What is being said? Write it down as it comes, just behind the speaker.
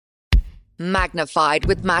Magnified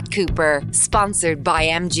with Matt Cooper, sponsored by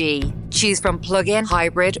MG. Choose from plug-in,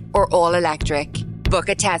 hybrid or all-electric. Book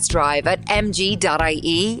a test drive at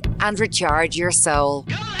mg.ie and recharge your soul.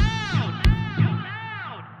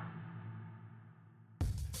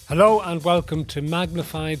 Hello and welcome to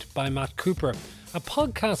Magnified by Matt Cooper, a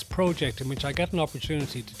podcast project in which I get an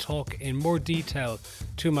opportunity to talk in more detail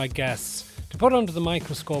to my guests, to put under the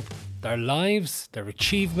microscope their lives, their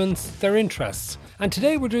achievements, their interests. And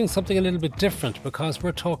today we're doing something a little bit different because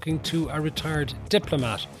we're talking to a retired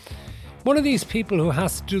diplomat. One of these people who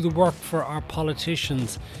has to do the work for our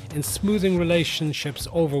politicians in smoothing relationships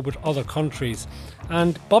over with other countries.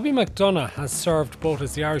 And Bobby McDonagh has served both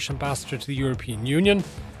as the Irish ambassador to the European Union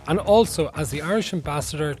and also as the Irish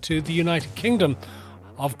ambassador to the United Kingdom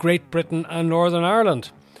of Great Britain and Northern Ireland.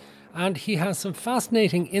 And he has some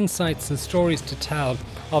fascinating insights and stories to tell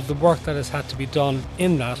of the work that has had to be done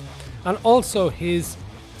in that. And also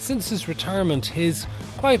since his retirement, his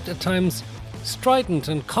quite at times strident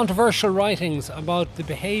and controversial writings about the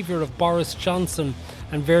behaviour of Boris Johnson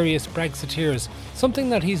and various Brexiteers. Something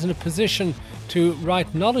that he's in a position to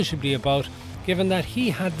write knowledgeably about, given that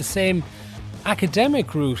he had the same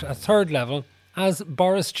academic route at third level as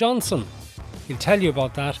Boris Johnson. He'll tell you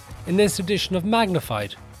about that in this edition of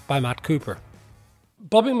Magnified by Matt Cooper.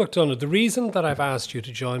 Bobby McDonagh, the reason that I've asked you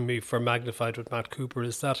to join me for Magnified with Matt Cooper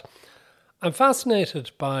is that I'm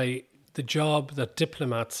fascinated by the job that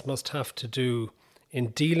diplomats must have to do in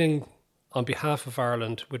dealing on behalf of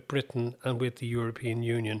Ireland with Britain and with the European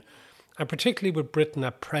Union, and particularly with Britain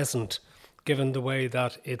at present, given the way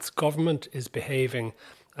that its government is behaving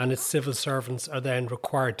and its civil servants are then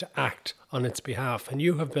required to act on its behalf. And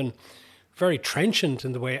you have been very trenchant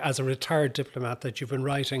in the way, as a retired diplomat, that you've been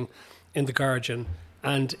writing in The Guardian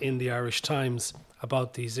and in the Irish Times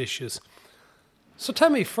about these issues. So tell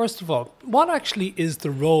me, first of all, what actually is the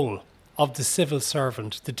role of the civil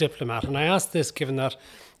servant, the diplomat? And I ask this given that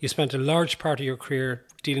you spent a large part of your career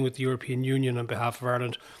dealing with the European Union on behalf of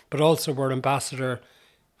Ireland, but also were ambassador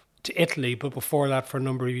to Italy, but before that for a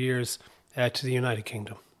number of years to the United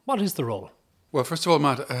Kingdom. What is the role? Well, first of all,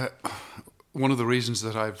 Matt, one of the reasons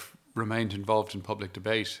that I've remained involved in public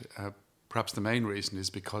debate, perhaps the main reason, is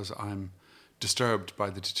because I'm disturbed by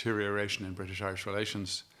the deterioration in British-Irish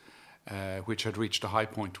relations, which had reached a high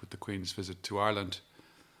point with the Queen's visit to Ireland,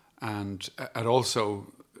 and also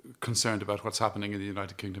concerned about what's happening in the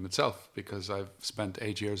United Kingdom itself, because I've spent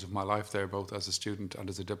 8 years of my life there, both as a student and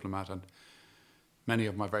as a diplomat, and many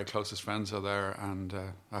of my very closest friends are there, and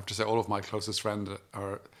I have to say all of my closest friends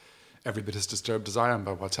are every bit as disturbed as I am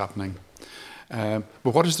by what's happening. But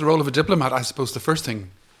what is the role of a diplomat? I suppose the first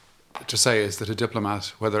thing to say is that a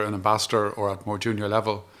diplomat, whether an ambassador or at more junior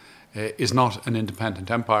level, is not an independent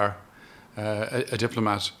empire. A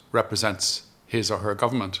diplomat represents his or her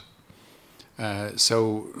government.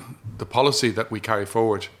 So the policy that we carry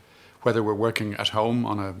forward, whether we're working at home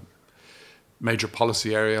on a major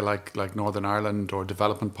policy area like Northern Ireland or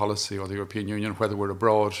development policy or the European Union, whether we're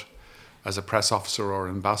abroad as a press officer or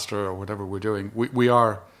ambassador or whatever we're doing, we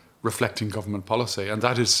are reflecting government policy, and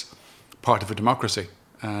that is part of a democracy.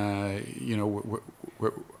 The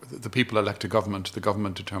people elect a government, the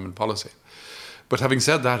government determine policy. But having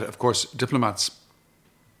said that, of course, diplomats,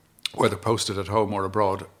 whether posted at home or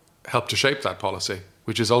abroad, help to shape that policy,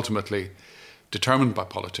 which is ultimately determined by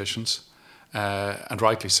politicians, and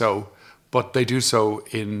rightly so, but they do so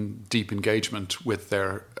in deep engagement with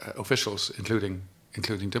their officials, including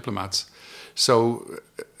diplomats. So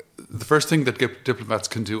the first thing that diplomats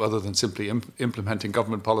can do, other than simply implementing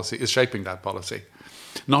government policy, is shaping that policy.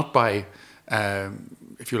 Not by,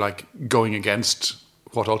 if you like, going against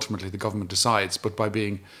what ultimately the government decides, but by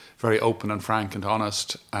being very open and frank and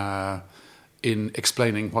honest in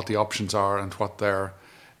explaining what the options are and what the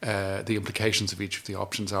implications of each of the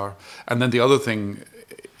options are. And then the other thing,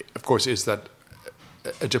 of course, is that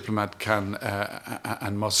a diplomat can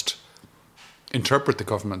and must interpret the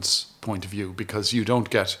government's point of view, because you don't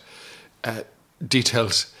get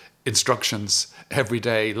detailed instructions every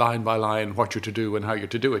day, line by line, what you're to do and how you're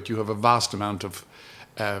to do it. You have a vast amount of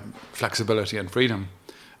flexibility and freedom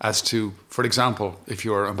as to, for example, if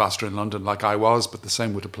you're ambassador in London like I was, but the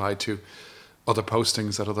same would apply to other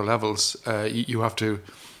postings at other levels, you have to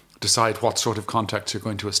decide what sort of contacts you're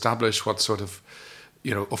going to establish, what sort of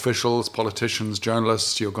officials, politicians,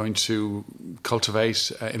 journalists you're going to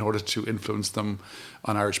cultivate in order to influence them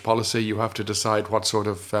on Irish policy. You have to decide what sort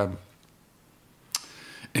of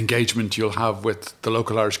engagement you'll have with the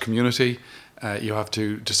local Irish community. You have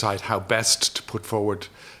to decide how best to put forward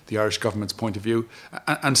the Irish government's point of view.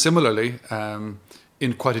 And similarly,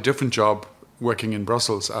 in quite a different job, working in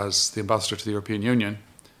Brussels as the ambassador to the European Union,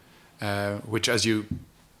 which, as you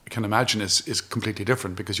can imagine, is completely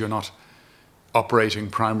different because you're not operating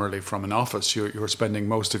primarily from an office. You're spending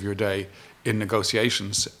most of your day in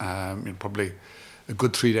negotiations, probably a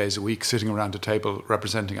good 3 days a week sitting around a table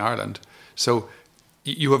representing Ireland. So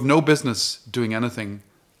you have no business doing anything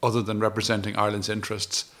other than representing Ireland's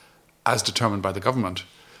interests as determined by the government.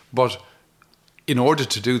 But in order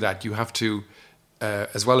to do that, you have to,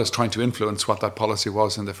 as well as trying to influence what that policy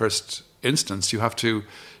was in the first instance, you have to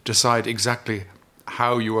decide exactly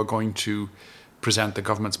how you are going to present the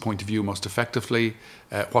government's point of view most effectively,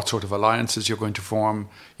 what sort of alliances you're going to form.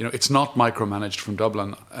 It's not micromanaged from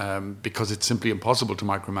Dublin because it's simply impossible to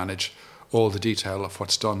micromanage all the detail of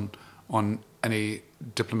what's done on any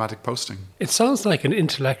diplomatic posting. It sounds like an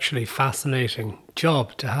intellectually fascinating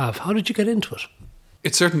job to have. How did you get into it?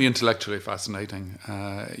 It's certainly intellectually fascinating.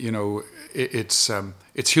 It's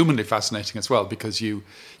humanly fascinating as well because you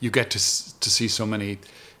get to see so many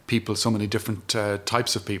people, so many different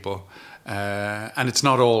types of people. And it's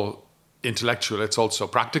not all intellectual, it's also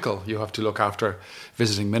practical. You have to look after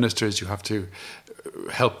visiting ministers, you have to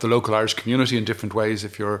help the local Irish community in different ways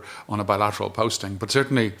if you're on a bilateral posting. But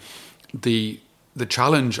certainly the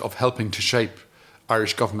challenge of helping to shape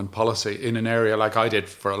Irish government policy in an area like I did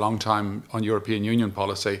for a long time on European Union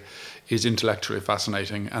policy is intellectually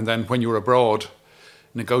fascinating. And then when you're abroad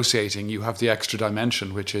negotiating, you have the extra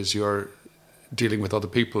dimension, which is you're dealing with other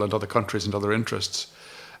people and other countries and other interests.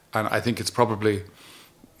 And I think it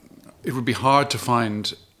would be hard to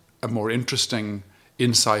find a more interesting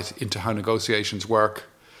insight into how negotiations work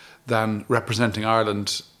than representing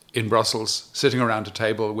Ireland in Brussels, sitting around a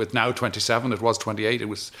table with now 27, it was 28, it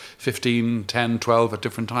was 15, 10, 12 at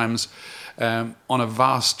different times, on a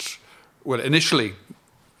vast, well, initially,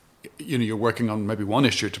 you're working on maybe one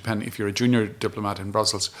issue, depending if you're a junior diplomat in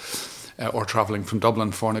Brussels, or travelling from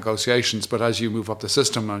Dublin for negotiations. But as you move up the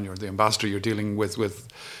system and you're the ambassador, you're dealing with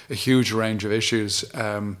a huge range of issues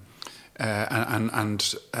and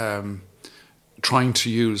trying to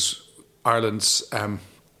use Ireland's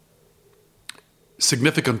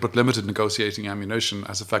significant but limited negotiating ammunition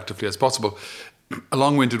as effectively as possible. A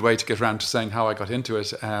long-winded way to get around to saying how I got into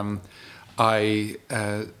it. I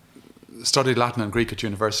studied Latin and Greek at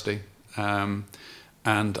university, and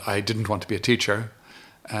I didn't want to be a teacher.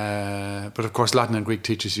 But of course, Latin and Greek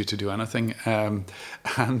teaches you to do anything.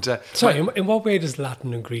 Sorry, in what way does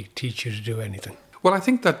Latin and Greek teach you to do anything? Well, I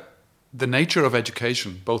think that the nature of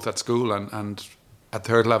education, both at school and at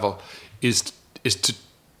third level, is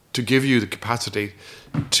to give you the capacity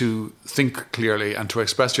to think clearly and to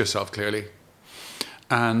express yourself clearly.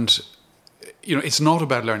 And, it's not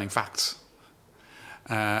about learning facts.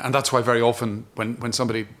 And that's why very often when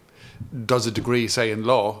somebody does a degree, say in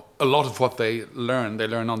law, a lot of what they learn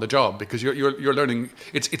on the job, because you're learning.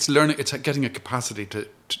 It's learning. It's getting a capacity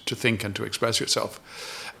to think and to express yourself.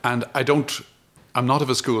 And I'm not of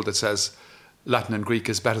a school that says Latin and Greek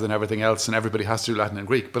is better than everything else, and everybody has to do Latin and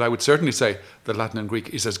Greek. But I would certainly say that Latin and Greek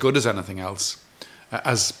is as good as anything else,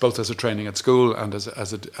 both as a training at school and as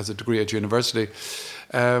a degree at university.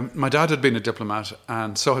 My dad had been a diplomat,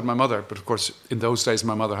 and so had my mother. But of course, in those days,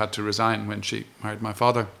 my mother had to resign when she married my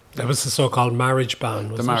father. That was the so-called marriage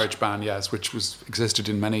ban, wasn't it? The marriage ban, yes, which existed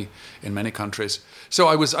in many countries. So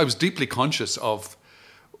I was deeply conscious of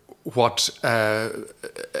what a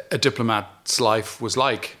diplomat's life was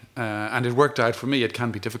like, and it worked out for me. It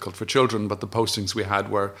can be difficult for children, but the postings we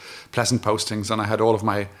had were pleasant postings, and I had all of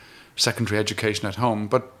my secondary education at home.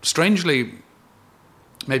 But strangely,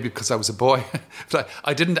 maybe because I was a boy,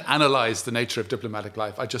 I didn't analyse the nature of diplomatic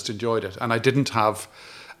life. I just enjoyed it, and I didn't have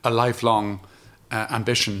a lifelong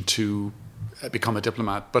ambition to become a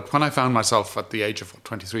diplomat. But when I found myself at the age of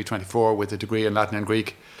 23, 24 with a degree in Latin and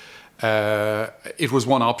Greek, it was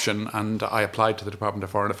one option, and I applied to the Department of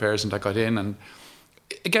Foreign Affairs and I got in. And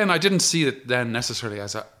again, I didn't see it then necessarily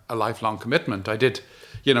as a lifelong commitment. I did,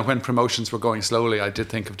 when promotions were going slowly, I did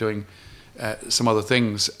think of doing some other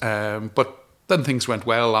things. But then things went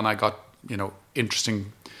well, and I got,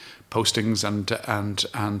 interesting postings,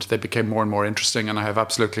 and they became more and more interesting, and I have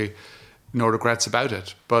absolutely no regrets about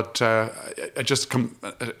it. But an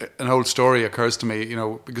old story occurs to me,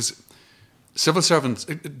 because civil servants,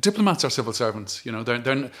 diplomats are civil servants.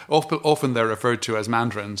 They're often they're referred to as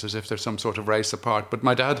mandarins, as if they're some sort of race apart. But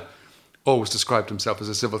my dad always described himself as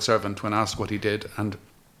a civil servant when asked what he did, and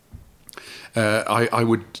I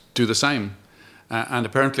would do the same. And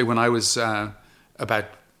apparently, when I was about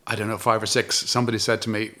 5 or 6, somebody said to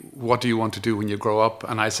me, "What do you want to do when you grow up?"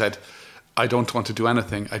 And I said, "I don't want to do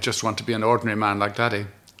anything. I just want to be an ordinary man like Daddy."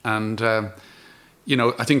 And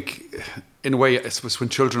I think in a way, it's when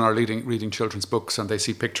children are reading children's books and they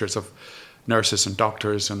see pictures of nurses and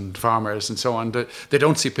doctors and farmers and so on. They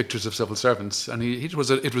don't see pictures of civil servants. And it was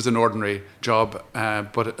an ordinary job,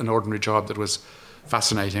 but an ordinary job that was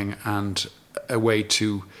fascinating and a way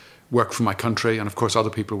to work for my country. And of course, other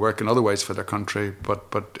people work in other ways for their country,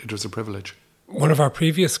 but it was a privilege. One of our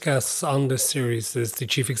previous guests on this series is the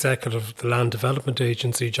Chief Executive of the Land Development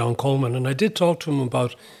Agency, John Coleman, and I did talk to him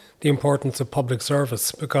about the importance of public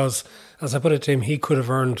service because, as I put it to him, he could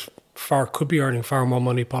be earning far more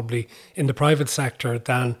money probably in the private sector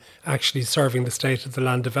than actually serving the state at the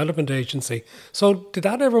Land Development Agency. So did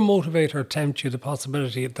that ever motivate or tempt you, the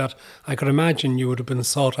possibility that I could imagine you would have been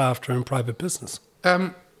sought after in private business?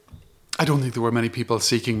 I don't think there were many people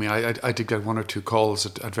seeking me. I did get one or two calls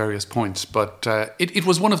at various points, but it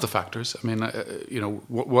was one of the factors. I mean,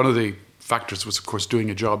 one of the factors was, of course,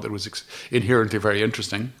 doing a job that was inherently very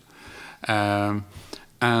interesting.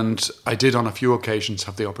 And I did on a few occasions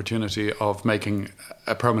have the opportunity of making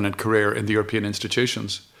a permanent career in the European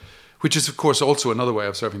institutions, which is, of course, also another way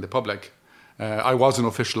of serving the public. I was an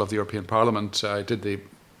official of the European Parliament. I did the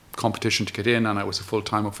competition to get in, and I was a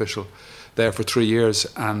full-time official there for 3 years.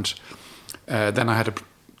 And then I had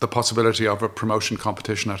the possibility of a promotion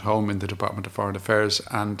competition at home in the Department of Foreign Affairs,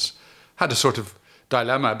 and had a sort of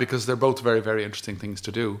dilemma because they're both very, very interesting things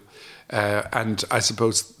to do. And I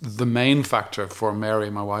suppose the main factor for Mary,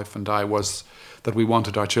 my wife, and I was that we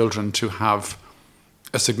wanted our children to have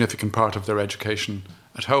a significant part of their education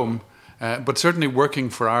at home. But certainly working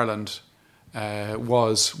for Ireland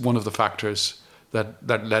was one of the factors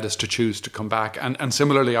that led us to choose to come back. And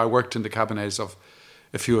similarly, I worked in the cabinets of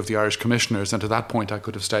a few of the Irish commissioners, and to that point I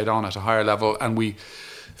could have stayed on at a higher level, and we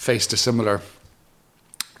faced a similar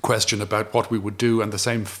question about what we would do, and the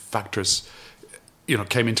same factors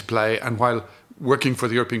came into play. And while working for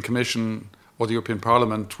the European Commission or the European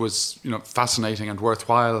Parliament was fascinating and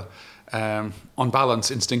worthwhile, on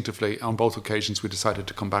balance, instinctively, on both occasions we decided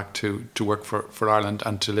to come back to work for Ireland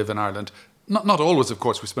and to live in Ireland. Not always, of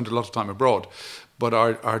course, we spent a lot of time abroad, but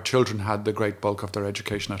our children had the great bulk of their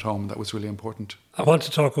education at home. That was really important. I want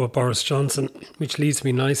to talk about Boris Johnson, which leads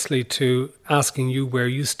me nicely to asking you where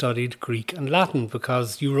you studied Greek and Latin,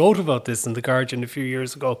 because you wrote about this in The Guardian a few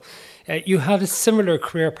years ago. You had a similar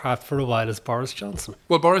career path for a while as Boris Johnson.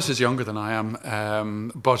 Well, Boris is younger than I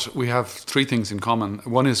am, but we have three things in common.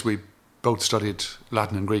 One is we both studied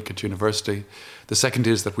Latin and Greek at university. The second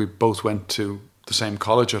is that we both went to the same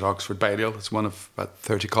college at Oxford Balliol. It's one of about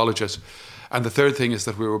 30 colleges. And the third thing is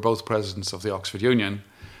that we were both presidents of the Oxford Union.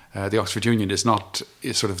 The Oxford Union is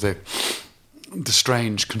sort of the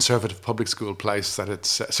strange conservative public school place that it's,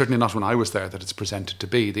 certainly not when I was there, that it's presented to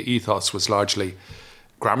be. The ethos was largely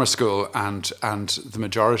grammar school, and the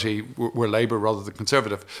majority were Labour rather than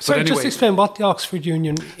Conservative. So anyway, just explain what the Oxford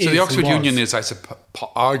Union is. So the Oxford Union is, I suppose,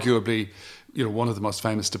 arguably one of the most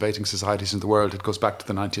famous debating societies in the world. It goes back to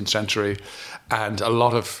the 19th century, and a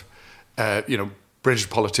lot of British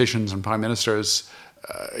politicians and prime ministers,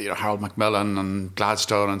 Harold Macmillan and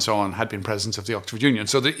Gladstone and so on, had been presidents of the Oxford Union.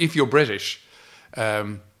 So that if you're British,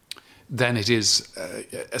 then it is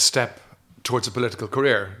a step towards a political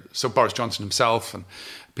career. So Boris Johnson himself and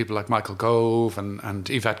people like Michael Gove and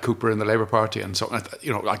Yvette Cooper in the Labour Party and so on,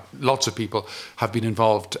 like lots of people have been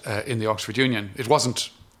involved in the Oxford Union. It wasn't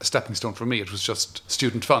a stepping stone for me, it was just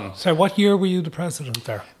student fun. So what year were you the president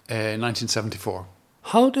there? 1974.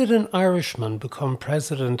 How did an Irishman become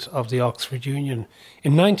president of the Oxford Union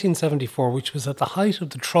in 1974, which was at the height of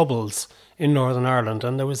the Troubles in Northern Ireland,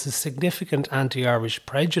 and there was a significant anti-Irish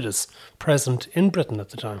prejudice present in Britain at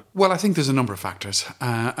the time? Well, I think there's a number of factors.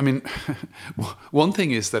 I mean, one thing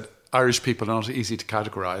is that Irish people are not easy to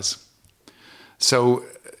categorise. So,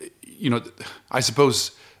 I suppose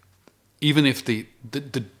even if the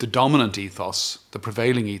dominant ethos, the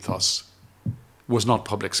prevailing ethos, was not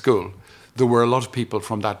public school, there were a lot of people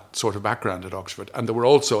from that sort of background at Oxford, and there were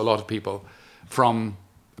also a lot of people from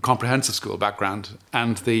a comprehensive school background.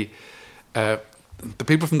 And the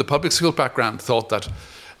people from the public school background thought that,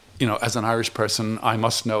 as an Irish person, I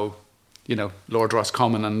must know, Lord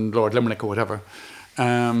Roscommon and Lord Limerick or whatever.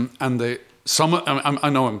 I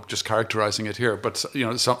know I'm just characterising it here, but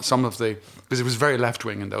some of the, because it was very left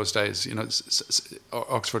wing in those days.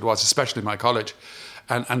 Oxford was, especially my college,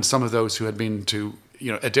 and some of those who had been to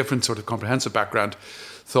a different sort of comprehensive background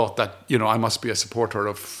thought that, I must be a supporter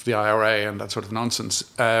of the IRA and that sort of nonsense.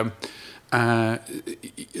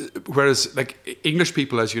 Whereas, like, English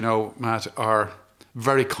people, as you know, Matt, are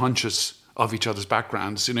very conscious of each other's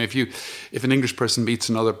backgrounds. If an English person meets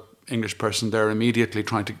another English person, they're immediately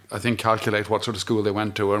trying to, I think, calculate what sort of school they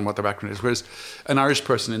went to and what their background is. Whereas an Irish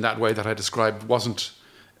person, in that way that I described, wasn't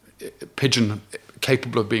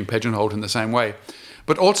capable of being pigeonholed in the same way.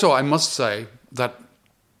 But also, I must say that,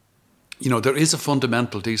 there is a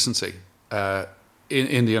fundamental decency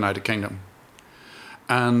in the United Kingdom.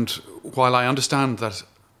 And while I understand that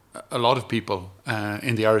a lot of people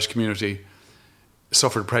in the Irish community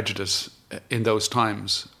suffered prejudice in those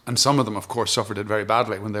times, and some of them, of course, suffered it very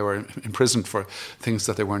badly when they were imprisoned for things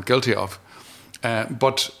that they weren't guilty of.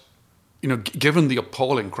 But given the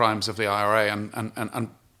appalling crimes of the IRA and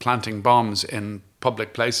planting bombs in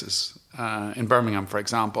public places, in Birmingham, for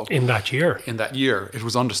example. In that year, it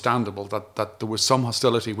was understandable that there was some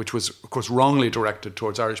hostility, which was, of course, wrongly directed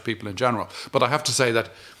towards Irish people in general. But I have to say that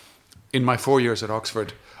in my 4 years at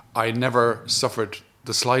Oxford, I never suffered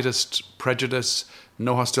the slightest prejudice,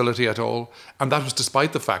 no hostility at all. And that was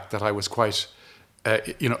despite the fact that I was quite,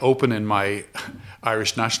 open in my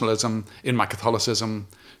Irish nationalism, in my Catholicism.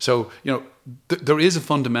 So, there is a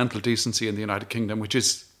fundamental decency in the United Kingdom, which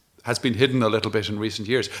has been hidden a little bit in recent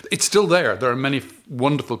years. It's still there. There are many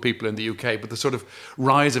wonderful people in the UK, but the sort of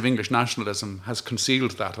rise of English nationalism has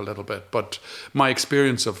concealed that a little bit. But my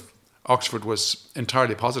experience of Oxford was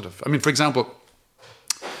entirely positive. I mean, for example,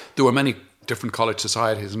 there were many different college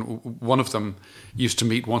societies, and one of them used to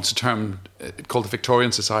meet once a term called the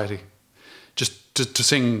Victorian Society, just to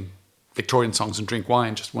sing Victorian songs and drink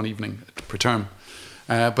wine just one evening per term.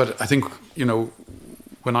 But I think,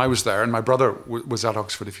 when I was there, and my brother was at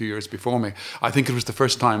Oxford a few years before me, I think it was the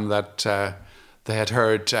first time that they had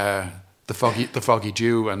heard the Foggy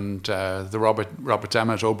Dew and the Robert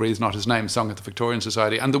Emmet, "Oh Breathe Not His Name," sung at the Victorian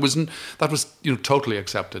Society, and that was totally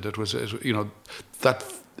accepted.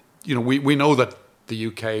 We know that the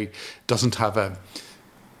UK doesn't have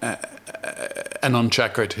an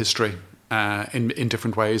uncheckered history in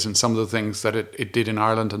different ways, and some of the things that it did in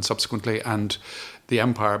Ireland and subsequently, and the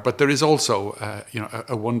Empire. But there is also,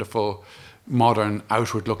 a wonderful, modern,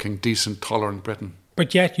 outward-looking, decent, tolerant Britain.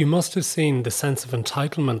 But yet you must have seen the sense of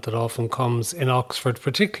entitlement that often comes in Oxford,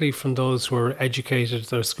 particularly from those who are educated at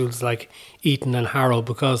their schools like Eton and Harrow,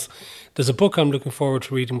 because there's a book I'm looking forward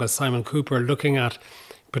to reading by Simon Cooper, looking at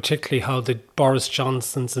particularly how the Boris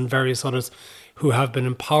Johnsons and various others who have been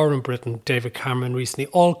in power in Britain, David Cameron recently,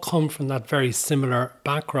 all come from that very similar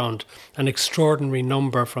background, an extraordinary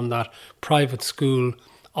number from that private school,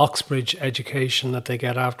 Oxbridge education that they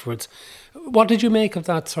get afterwards. What did you make of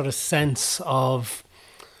that sort of sense of,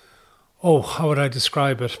 how would I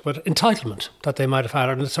describe it, but entitlement that they might have had,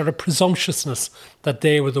 and a sort of presumptuousness that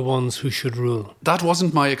they were the ones who should rule? That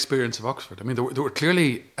wasn't my experience of Oxford. I mean, there were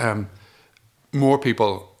clearly more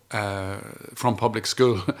people from public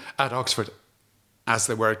school at Oxford as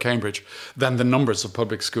they were at Cambridge than the numbers of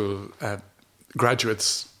public school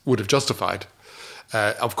graduates would have justified.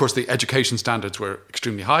 Of course, the education standards were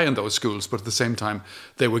extremely high in those schools, but at the same time,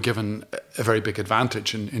 they were given a very big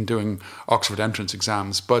advantage in doing Oxford entrance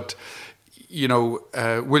exams. But,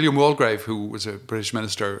 William Waldegrave, who was a British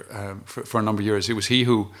minister for a number of years, it was he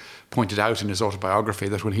who pointed out in his autobiography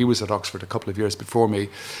that when he was at Oxford a couple of years before me,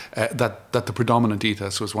 that the predominant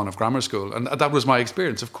ethos was one of grammar school. And that was my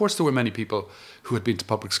experience. Of course, there were many people who had been to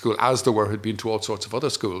public school, as there were who had been to all sorts of other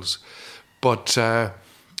schools. But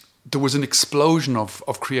there was an explosion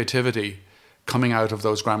of creativity coming out of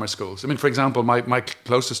those grammar schools. I mean, for example, my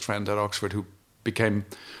closest friend at Oxford, who became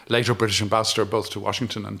later British ambassador both to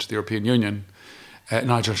Washington and to the European Union,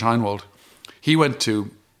 Nigel Scheinwald, he went to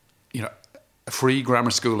a free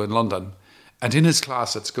grammar school in London, and in his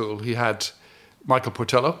class at school he had Michael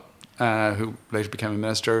Portillo, who later became a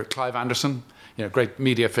minister, Clive Anderson, great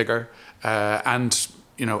media figure, and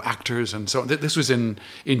actors and so on. This was in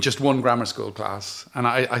just one grammar school class, and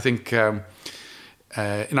I think so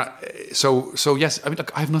yes. I mean,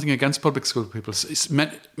 look, I have nothing against public school people.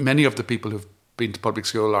 Many of the people who've been to public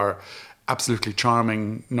school are absolutely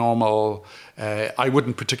charming, normal. I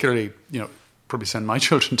wouldn't particularly, probably send my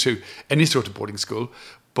children to any sort of boarding school,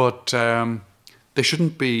 but they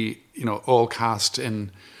shouldn't be, all cast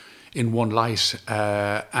in one light.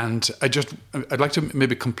 And I'd like to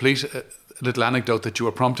maybe complete a little anecdote that you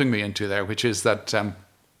were prompting me into there, which is that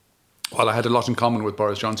while I had a lot in common with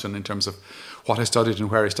Boris Johnson in terms of what I studied and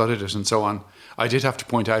where I studied it and so on, I did have to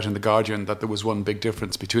point out in The Guardian that there was one big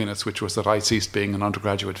difference between us, which was that I ceased being an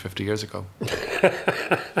undergraduate 50 years ago.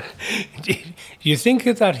 Do you think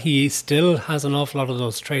that he still has an awful lot of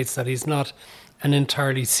those traits, that he's not an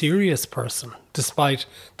entirely serious person, despite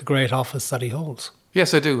the great office that he holds?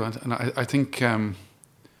 Yes, I do. And I think,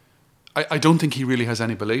 I don't think he really has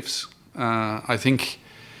any beliefs. I think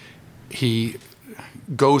he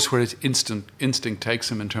goes where his instinct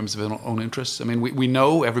takes him in terms of his own interests. I mean, we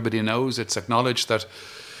know, everybody knows, it's acknowledged that,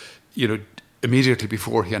 immediately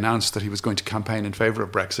before he announced that he was going to campaign in favour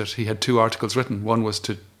of Brexit, he had 2 articles written. One was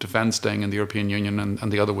to defend staying in the European Union,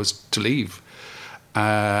 and the other was to leave.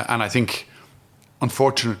 And I think,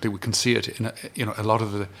 unfortunately, we can see it in a lot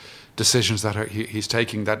of the decisions that he's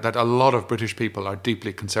taking, that a lot of British people are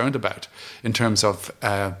deeply concerned about, in terms of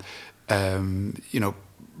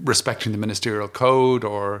respecting the ministerial code,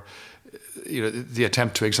 or the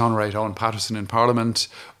attempt to exonerate Owen Paterson in Parliament,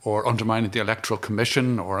 or undermining the Electoral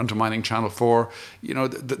Commission, or undermining Channel 4.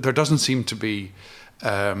 There doesn't seem to be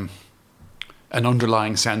an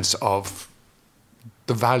underlying sense of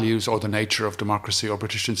the values or the nature of democracy or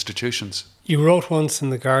British institutions. You wrote once in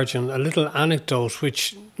The Guardian a little anecdote,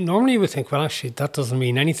 which normally you would think, well, actually, that doesn't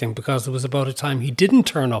mean anything, because there was about a time he didn't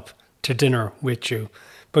turn up to dinner with you,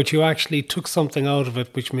 but you actually took something out of it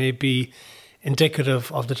which may be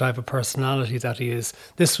indicative of the type of personality that he is.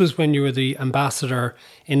 This was when you were the ambassador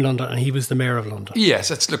in London and he was the mayor of London.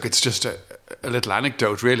 Yes, it's just a little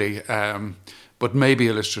anecdote, really, but maybe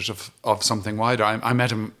illustrative of something wider. I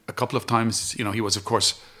met him a couple of times. He was, of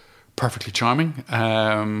course, perfectly charming.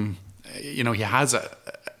 He has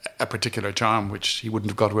a particular charm, which he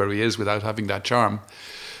wouldn't have got where he is without having that charm.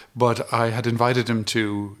 But I had invited him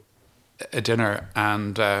to a dinner,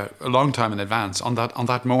 and a long time in advance. On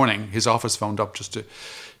that morning, his office phoned up just to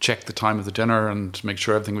check the time of the dinner and make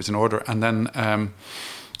sure everything was in order. And then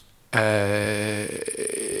a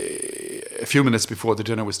few minutes before the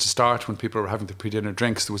dinner was to start, when people were having the pre-dinner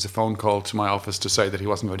drinks, there was a phone call to my office to say that he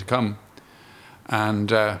wasn't going to come.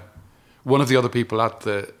 And one of the other people at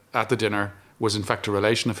the dinner was in fact a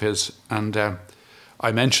relation of his, and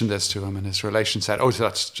I mentioned this to him, and his relation said, "Oh,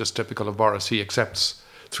 that's just typical of Boris. He accepts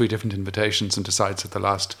 3 different invitations and decides at the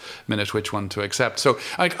last minute which one to accept." So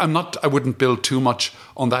I wouldn't build too much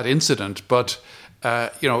on that incident, but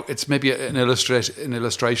it's maybe an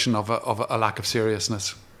illustration of a lack of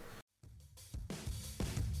seriousness.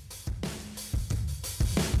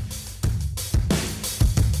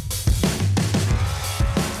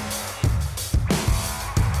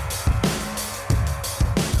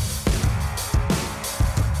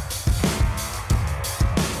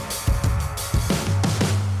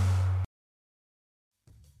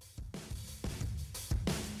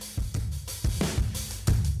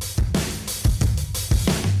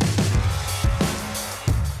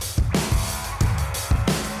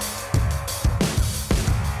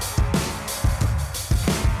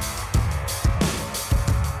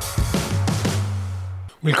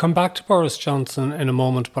 We'll come back to Boris Johnson in a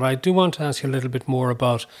moment, but I do want to ask you a little bit more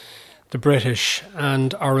about the British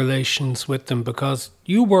and our relations with them, because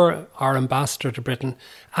you were our ambassador to Britain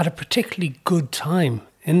at a particularly good time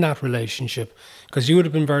in that relationship, because you would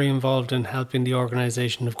have been very involved in helping the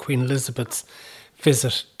organisation of Queen Elizabeth's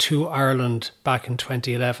visit to Ireland back in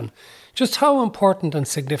 2011. Just how important and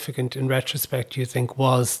significant in retrospect do you think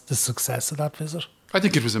was the success of that visit? I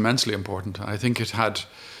think it was immensely important. I think it had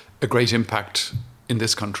a great impact in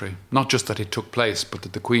this country. Not just that it took place, but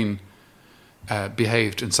that the Queen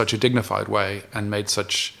behaved in such a dignified way and made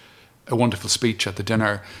such a wonderful speech at the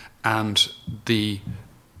dinner, and the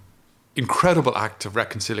incredible act of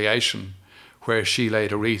reconciliation where she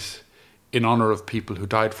laid a wreath in honour of people who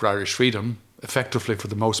died for Irish freedom, effectively for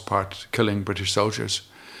the most part killing British soldiers.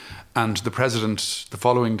 And the President the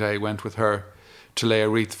following day went with her to lay a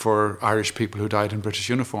wreath for Irish people who died in British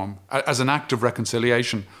uniform. As an act of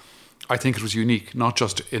reconciliation, I think it was unique, not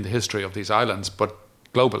just in the history of these islands, but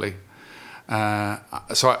globally. It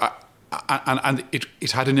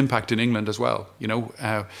had an impact in England as well.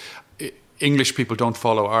 English people don't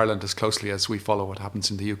follow Ireland as closely as we follow what happens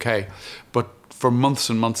in the UK. But for months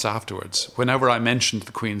and months afterwards, whenever I mentioned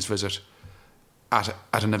the Queen's visit at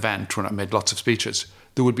an event, when I made lots of speeches,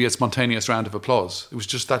 there would be a spontaneous round of applause. It was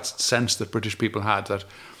just that sense that British people had that,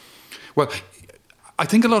 well, I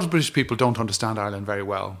think a lot of British people don't understand Ireland very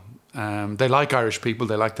well. They like Irish people,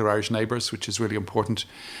 they like their Irish neighbours, which is really important.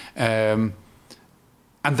 And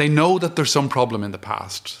they know that there's some problem in the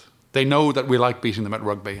past. They know that we like beating them at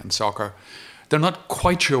rugby and soccer. They're not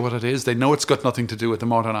quite sure what it is. They know it's got nothing to do with the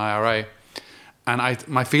modern IRA. And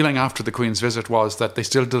my feeling after the Queen's visit was that they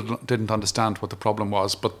still didn't understand what the problem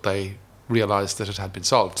was, but they realised that it had been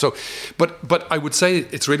solved. So, but I would say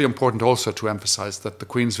it's really important also to emphasise that the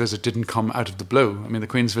Queen's visit didn't come out of the blue. I mean, the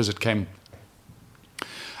Queen's visit came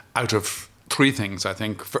out of 3 things, I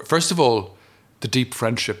think. First of all, the deep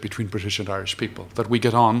friendship between British and Irish people, that we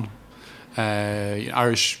get on. The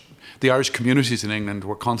Irish communities in England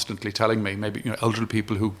were constantly telling me, maybe elderly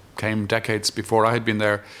people who came decades before I had been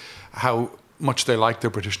there, how much they liked their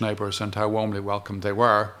British neighbours and how warmly welcomed they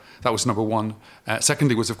were. That was number 1.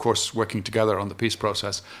 Secondly was, of course, working together on the peace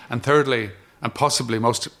process. And thirdly, and possibly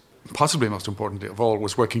most possibly most importantly of all,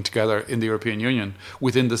 was working together in the European Union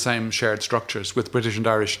within the same shared structures, with British and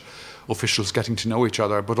Irish officials getting to know each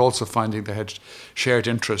other, but also finding they had shared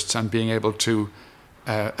interests and being able to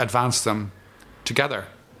advance them together.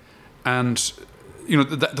 And, you know,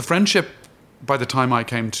 the friendship, by the time I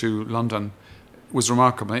came to London, was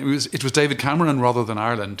remarkable. It was David Cameron rather than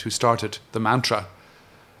Ireland who started the mantra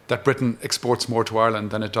that Britain exports more to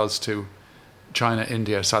Ireland than it does to China,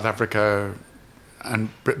 India, South Africa and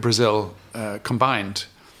Brazil combined.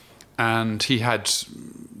 And he had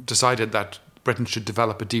decided that Britain should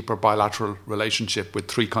develop a deeper bilateral relationship with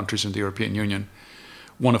 3 countries in the European Union,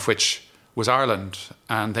 one of which was Ireland.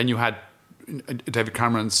 And then you had David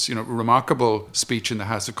Cameron's, you know, remarkable speech in the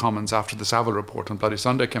House of Commons after the Savile report on Bloody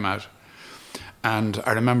Sunday came out. And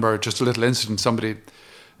I remember just a little incident. Somebody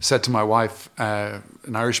said to my wife,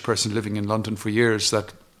 an Irish person living in London for years,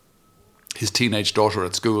 that his teenage daughter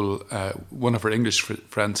at school, one of her English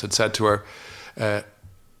friends had said to her,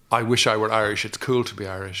 I wish I were Irish, it's cool to be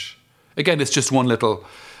Irish. Again, it's just one little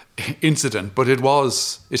incident, but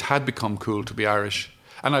it had become cool to be Irish.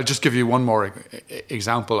 And I'll just give you one more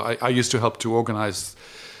example. I used to help to organise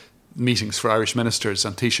meetings for Irish ministers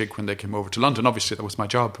and Taoiseach when they came over to London. Obviously, that was my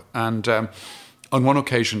job. And on one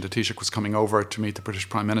occasion, the Taoiseach was coming over to meet the British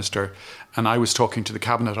Prime Minister, and I was talking to the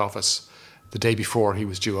Cabinet Office the day before he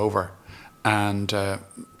was due over. And,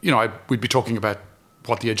 you know, we'd be talking about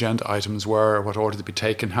what the agenda items were, what order to be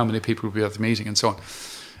taken, how many people would be at the meeting, and so on.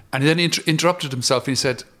 And then he interrupted himself and he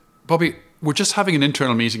said, Bobby, we're just having an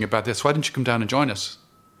internal meeting about this. Why don't you come down and join us?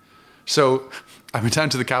 So I went down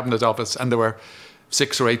to the Cabinet Office, and there were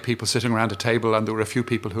 6 or 8 people sitting around a table, and there were a few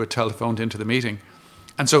people who had telephoned into the meeting.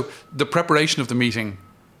 And so the preparation of the meeting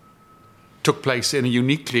took place in a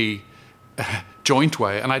uniquely joint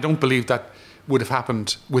way. And I don't believe that would have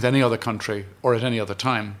happened with any other country or at any other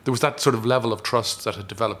time. There was that sort of level of trust that had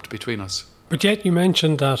developed between us. But yet you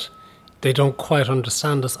mentioned that they don't quite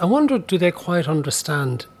understand us. I wonder, do they quite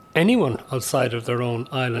understand anyone outside of their own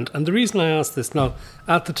island? And the reason I ask this now,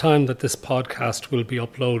 at the time that this podcast will be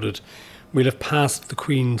uploaded, we'll have passed the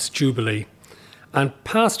Queen's Jubilee and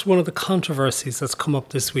past one of the controversies that's come up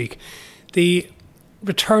this week, the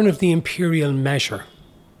return of the imperial measure,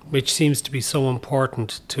 which seems to be so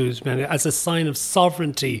important to as many as a sign of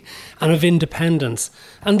sovereignty and of independence,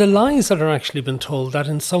 and the lies that are actually been told that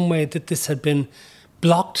in some way that this had been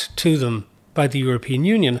blocked to them by the European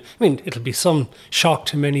Union. I mean, it'll be some shock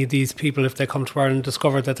to many of these people if they come to Ireland and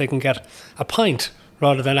discover that they can get a pint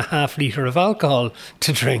rather than a half litre of alcohol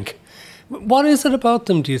to drink. What is it about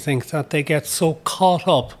them, do you think, that they get so caught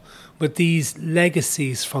up with these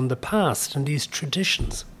legacies from the past and these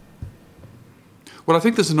traditions? Well, I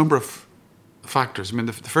think there's a number of factors. I mean,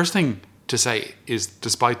 the first thing to say is,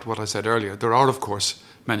 despite what I said earlier, there are, of course,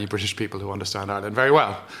 many British people who understand Ireland very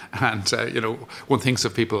well. And, you know, one thinks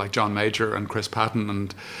of people like John Major and Chris Patton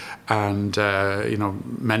and you know,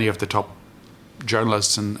 many of the top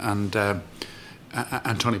journalists and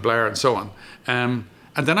Tony Blair and so on.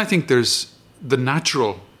 And then I think there's the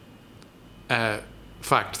natural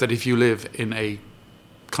fact that if you live in a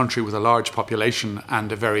country with a large population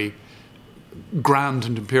and a very grand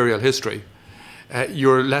and imperial history,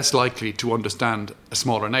 you're less likely to understand a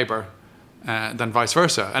smaller neighbour than vice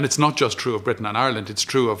versa. And it's not just true of Britain and Ireland, it's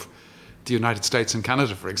true of the United States and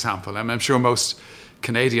Canada, for example. I mean, I'm sure most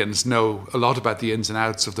Canadians know a lot about the ins and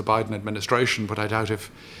outs of the Biden administration, but I doubt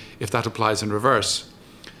if that applies in reverse.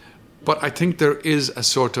 But I think there is a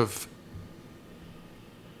sort of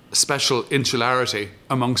special insularity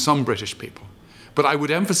among some British people. But I would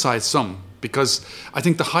emphasise some, because I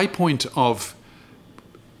think the high point of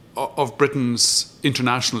Britain's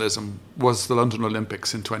internationalism was the London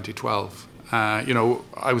Olympics in 2012. You know,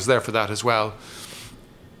 I was there for that as well.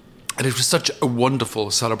 And it was such a wonderful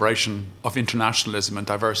celebration of internationalism and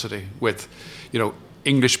diversity with, you know,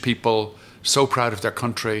 English people so proud of their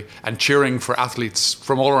country and cheering for athletes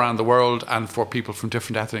from all around the world and for people from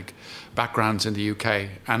different ethnic backgrounds in the UK.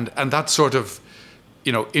 And that sort of,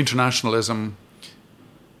 you know, internationalism,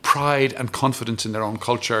 pride and confidence in their own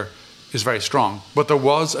culture is very strong. But there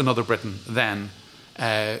was another Britain then,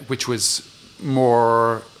 which was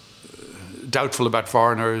more doubtful about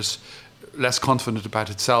foreigners, less confident about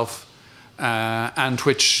itself, and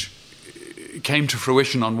which came to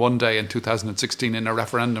fruition on one day in 2016 in a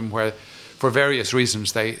referendum where, for various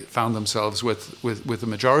reasons, they found themselves with a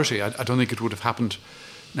majority. I don't think it would have happened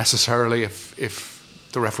necessarily if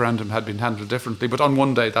the referendum had been handled differently, but on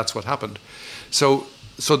one day that's what happened. So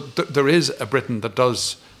there is a Britain that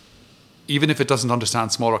does, even if it doesn't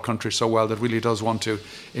understand smaller countries so well, that really does want to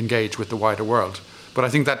engage with the wider world. But I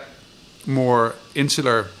think that more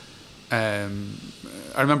insular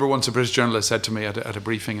I remember once a British journalist said to me at a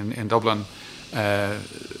briefing in Dublin,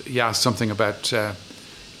 he asked something about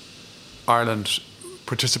Ireland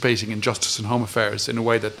participating in justice and home affairs in a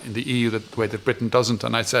way that in the EU, the way that Britain doesn't.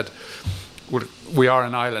 And I said, we are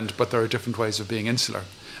an island, but there are different ways of being insular.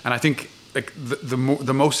 And I think like the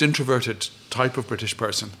most introverted type of British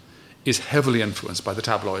person is heavily influenced by the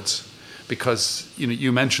tabloids, because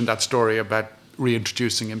you mentioned that story about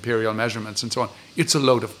reintroducing imperial measurements and so on. It's a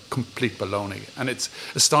load of complete baloney, and it's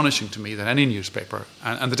astonishing to me that any newspaper,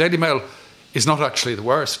 and the Daily Mail is not actually the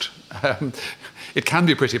worst. It can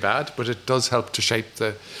be pretty bad, but it does help to shape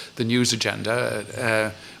the news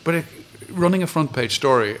agenda. Running a front page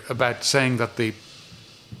story about saying that the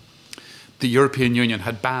European Union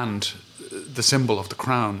had banned the symbol of the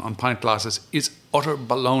crown on pint glasses is utter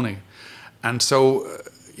baloney. And so,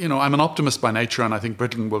 I'm an optimist by nature, and I think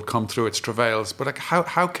Britain will come through its travails. But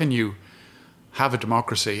how can you have a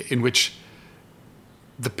democracy in which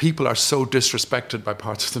the people are so disrespected by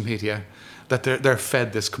parts of the media that they're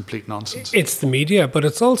fed this complete nonsense? It's the media, but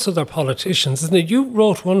it's also their politicians, isn't it? You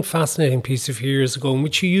wrote one fascinating piece a few years ago in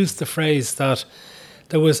which you used the phrase that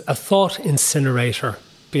there was a thought incinerator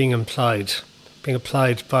being applied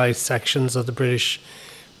by sections of the British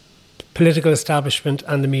political establishment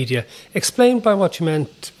and the media. Explain by what you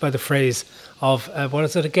meant by the phrase of, what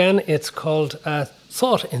is it again? It's called a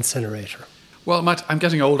thought incinerator. Well, Matt, I'm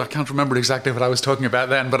getting old. I can't remember exactly what I was talking about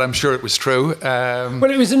then, but I'm sure it was true.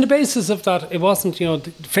 Well, it was in the basis of that. It wasn't,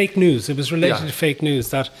 fake news. It was related to fake news,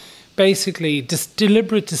 that basically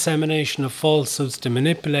deliberate dissemination of falsehoods to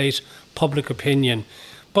manipulate public opinion.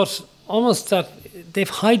 But almost that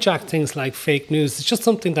they've hijacked things like fake news. It's just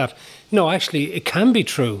something that, actually it can be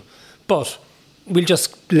true, but we'll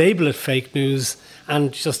just label it fake news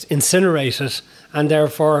and just incinerate it, and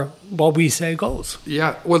therefore what we say goes.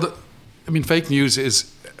 Yeah, well, fake news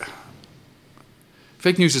is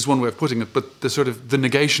one way of putting it, but the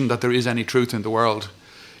negation that there is any truth in the world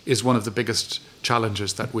is one of the biggest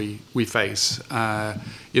challenges that we face.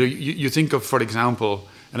 You think of, for example,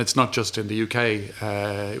 and it's not just in the UK,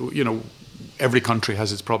 every country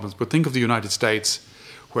has its problems, but think of the United States,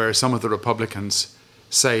 where some of the Republicans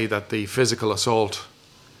say that the physical assault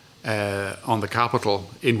on the Capitol,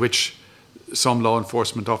 in which some law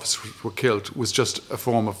enforcement officers were killed, was just a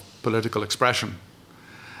form of political expression.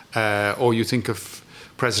 Or you think of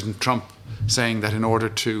President Trump saying that in order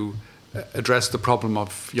to address the problem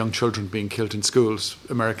of young children being killed in schools,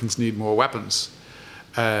 Americans need more weapons.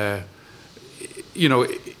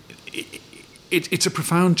 It's a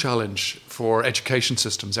profound challenge for education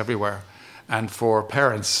systems everywhere, and for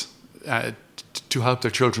parents to help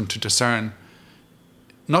their children to discern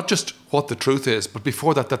not just what the truth is, but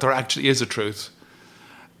before that there actually is a truth.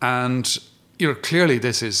 And clearly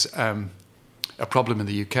this is a problem in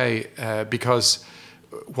the UK because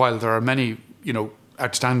while there are many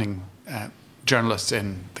outstanding journalists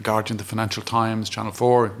in The Guardian, The Financial Times, Channel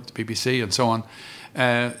 4, the BBC and so on,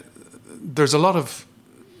 there's a lot of...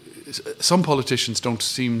 Some politicians don't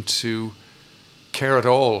seem to care at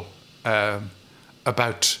all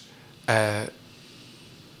about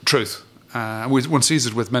truth. One sees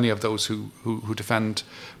it with many of those who defend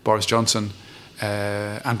Boris Johnson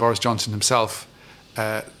and Boris Johnson himself.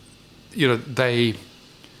 They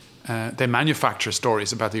manufacture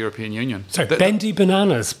stories about the European Union. Sorry, bendy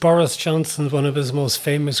bananas. Boris Johnson's one of his most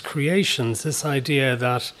famous creations, this idea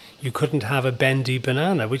that you couldn't have a bendy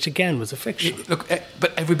banana, which again was a fiction.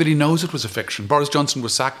 But everybody knows it was a fiction. Boris Johnson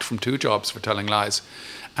was sacked from 2 jobs for telling lies,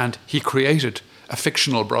 and he created a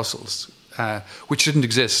fictional Brussels, which didn't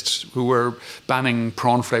exist, who were banning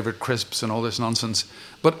prawn-flavoured crisps and all this nonsense.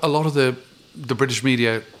 But a lot of the British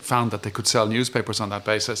media found that they could sell newspapers on that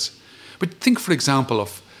basis. But think, for example,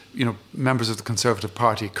 of members of the Conservative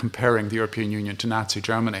Party comparing the European Union to Nazi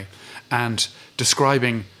Germany and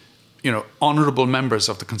describing, honourable members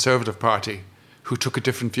of the Conservative Party who took a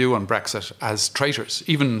different view on Brexit as traitors,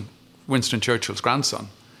 even Winston Churchill's grandson.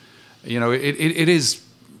 It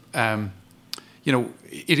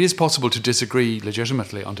is possible to disagree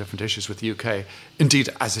legitimately on different issues with the UK, indeed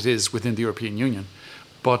as it is within the European Union.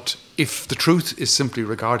 But if the truth is simply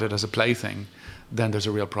regarded as a plaything, then there's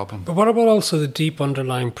a real problem. But what about also the deep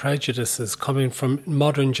underlying prejudices coming from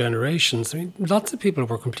modern generations? Lots of people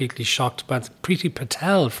were completely shocked by Priti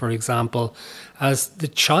Patel, for example, as the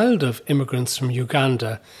child of immigrants from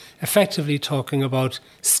Uganda, effectively talking about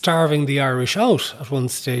starving the Irish out at one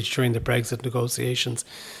stage during the Brexit negotiations.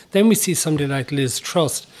 Then we see somebody like Liz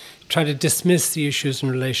Truss try to dismiss the issues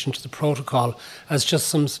in relation to the protocol as just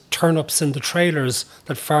some turn-ups in the trailers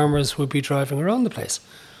that farmers would be driving around the place.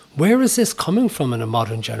 Where is this coming from in a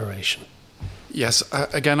modern generation? Yes,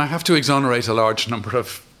 again, I have to exonerate a large number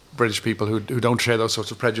of British people who don't share those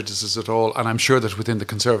sorts of prejudices at all, and I'm sure that within the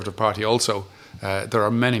Conservative Party also, there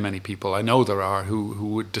are many, many people, I know there are, who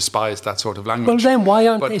would despise that sort of language. Well, then why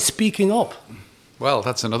aren't they speaking up? Well,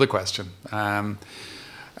 that's another question.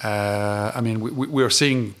 We're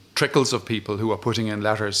seeing trickles of people who are putting in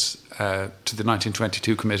letters to the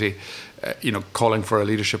 1922 committee, calling for a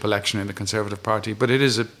leadership election in the Conservative Party. But it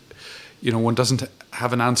is one doesn't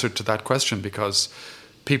have an answer to that question, because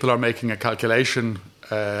people are making a calculation,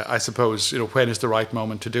 I suppose, when is the right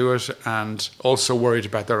moment to do it, and also worried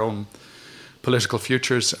about their own political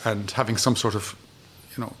futures and having some sort of,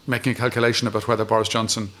 making a calculation about whether Boris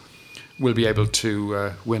Johnson will be able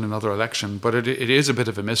to win another election. But it is a bit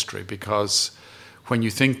of a mystery, because when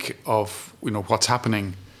you think of, what's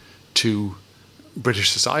happening to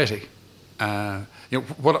British society,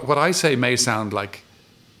 what I say may sound like,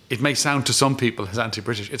 it may sound to some people as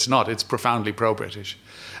anti-British. It's not. It's profoundly pro-British.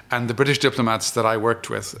 And the British diplomats that I worked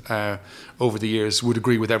with over the years would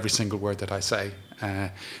agree with every single word that I say.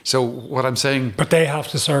 So what I'm saying... But they have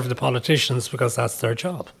to serve the politicians, because that's their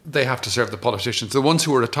job. They have to serve the politicians. The ones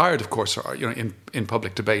who are retired, of course, are, in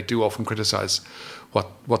public debate, do often criticise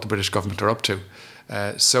what the British government are up to.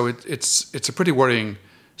 So it's a pretty worrying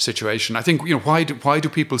situation. I think, why do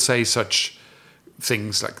people say such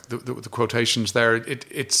things like the quotations there?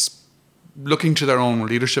 It's looking to their own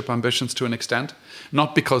leadership ambitions to an extent,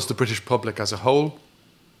 not because the British public as a whole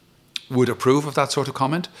would approve of that sort of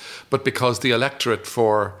comment, but because the electorate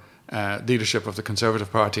for leadership of the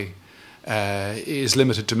Conservative Party is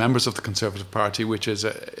limited to members of the Conservative Party, which is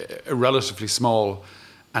a relatively small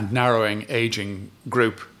and narrowing, ageing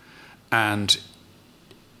group. And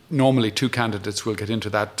normally two candidates will get into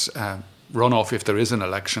that runoff if there is an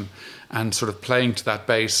election, and sort of playing to that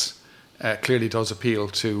base clearly does appeal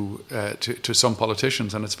to some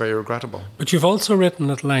politicians, and it's very regrettable. But you've also written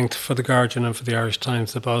at length for The Guardian and for the Irish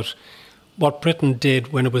Times about what Britain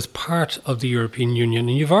did when it was part of the European Union,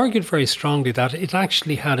 and you've argued very strongly that it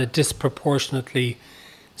actually had a disproportionately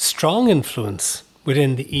strong influence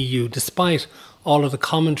within the EU, despite all of the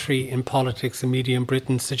commentary in politics and media in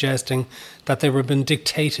Britain suggesting that they were being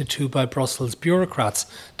dictated to by Brussels bureaucrats.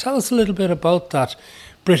 Tell us a little bit about that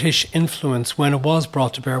British influence when it was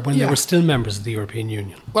brought to bear, when they were still members of the European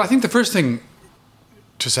Union. Well, I think the first thing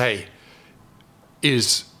to say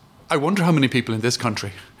is I wonder how many people in this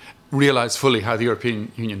country realise fully how the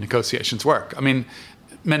European Union negotiations work. I mean,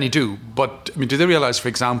 many do, but do they realise, for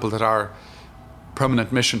example, that our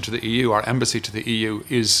permanent mission to the EU, our embassy to the EU,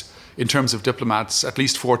 is, in terms of diplomats, at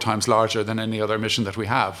least 4 times larger than any other mission that we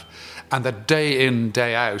have, and that day in,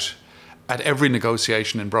 day out, at every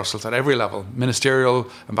negotiation in Brussels, at every level, ministerial,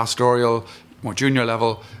 ambassadorial, more junior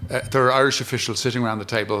level, there are Irish officials sitting around the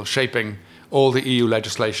table shaping all the EU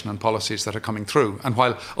legislation and policies that are coming through. And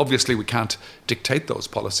while obviously we can't dictate those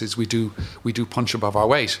policies, we do punch above our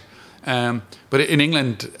weight. But in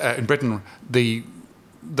England, in Britain, the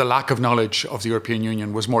lack of knowledge of the European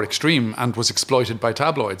Union was more extreme and was exploited by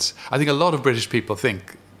tabloids. I think a lot of British people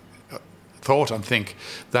thought and think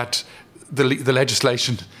that the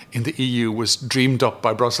legislation in the EU was dreamed up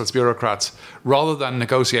by Brussels bureaucrats rather than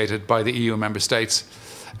negotiated by the EU member states.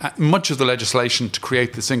 Much of the legislation to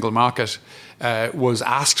create the single market was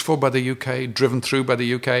asked for by the UK, driven through by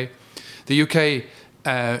the UK. The UK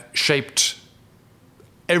shaped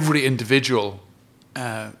every individual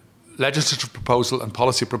legislative proposal and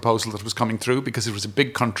policy proposal that was coming through, because it was a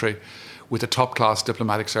big country with a top-class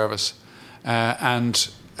diplomatic service.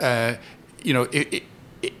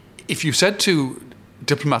 If you said to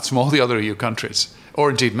diplomats from all the other EU countries, or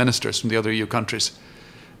indeed ministers from the other EU countries,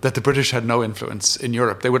 that the British had no influence in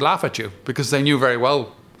Europe, they would laugh at you, because they knew very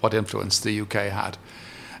well what influence the UK had.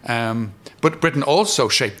 But Britain also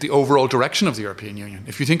shaped the overall direction of the European Union.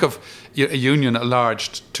 If you think of a union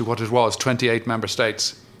enlarged to what it was, 28 member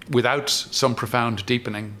states, without some profound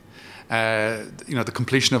deepening, the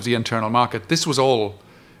completion of the internal market, this was all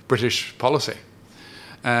British policy.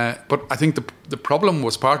 But I think the problem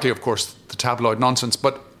was partly, of course, the tabloid nonsense,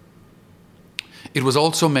 but it was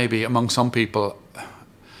also maybe among some people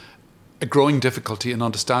a growing difficulty in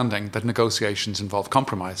understanding that negotiations involve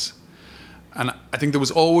compromise. And I think there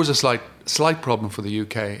was always a slight problem for the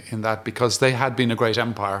UK in that, because they had been a great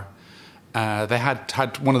empire. They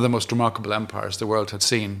had one of the most remarkable empires the world had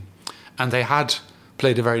seen. And they had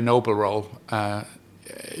played a very noble role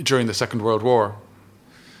during the Second World War.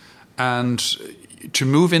 And to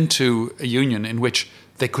move into a union in which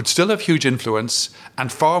they could still have huge influence,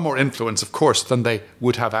 and far more influence, of course, than they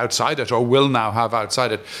would have outside it, or will now have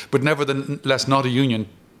outside it, but nevertheless not a union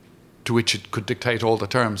to which it could dictate all the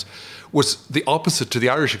terms, was the opposite to the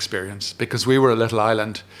Irish experience, because we were a little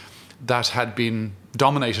island that had been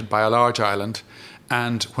dominated by a large island.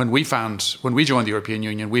 And when we joined the European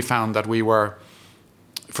Union, we found that we were,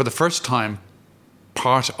 for the first time,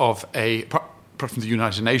 part from the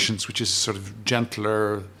United Nations, which is sort of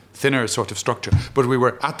gentler, thinner sort of structure. But we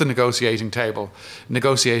were at the negotiating table,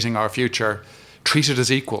 negotiating our future, treated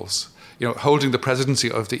as equals. Holding the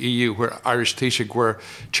presidency of the EU, where Irish Taoiseach were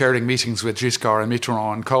chairing meetings with Giscard and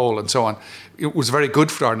Mitterrand and Kohl and so on. It was very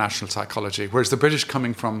good for our national psychology, whereas the British,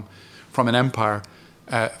 coming from an empire,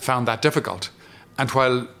 found that difficult. And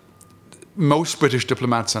while most British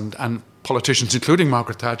diplomats and politicians, including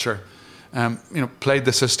Margaret Thatcher, played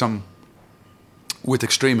the system with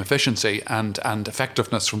extreme efficiency and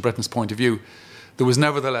effectiveness from Britain's point of view, there was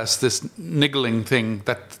nevertheless this niggling thing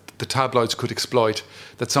that the tabloids could exploit,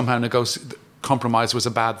 that somehow compromise was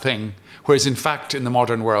a bad thing, whereas in fact in the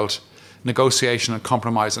modern world, negotiation and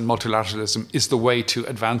compromise and multilateralism is the way to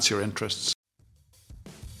advance your interests.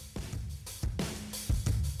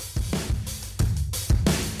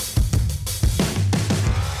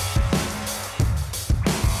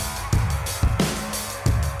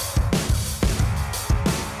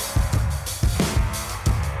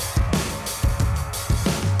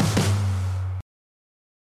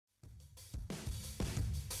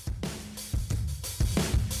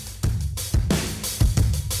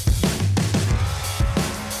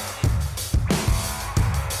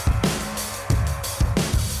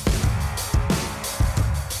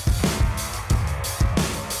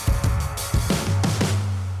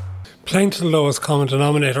 Playing to the lowest common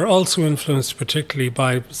denominator, also influenced particularly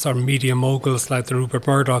by sort of media moguls like the Rupert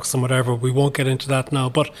Murdochs and whatever. We won't get into that now,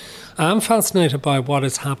 but I am fascinated by what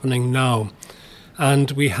is happening now.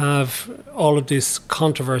 And we have all of this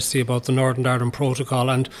controversy about the Northern Ireland Protocol.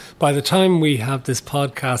 And by the time we have this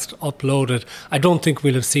podcast uploaded, I don't think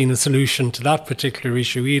we'll have seen a solution to that particular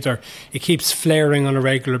issue either. It keeps flaring on a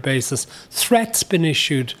regular basis. Threats been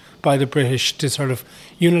issued by the British to sort of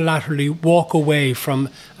unilaterally walk away from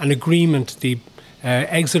an agreement, the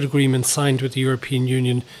exit agreement signed with the European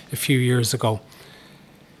Union a few years ago.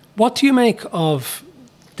 What do you make of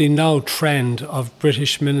the now trend of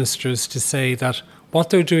British ministers to say that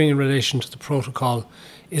what they're doing in relation to the protocol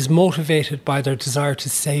is motivated by their desire to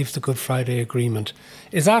save the Good Friday Agreement?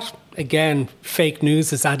 Is that, again, fake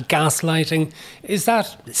news? Is that gaslighting? Is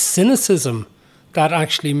that cynicism that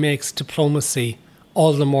actually makes diplomacy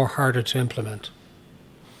all the more harder to implement?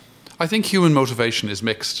 I think human motivation is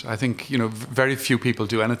mixed. I think, very few people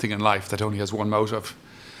do anything in life that only has one motive.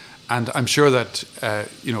 And I'm sure that,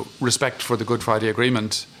 respect for the Good Friday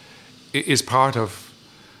Agreement is part of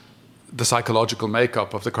the psychological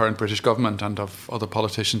makeup of the current British government and of other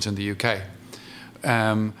politicians in the UK.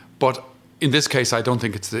 But in this case, I don't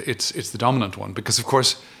think it's the dominant one, because, of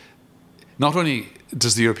course, not only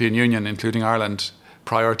does the European Union, including Ireland,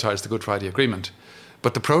 prioritise the Good Friday Agreement,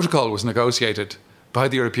 but the protocol was negotiated by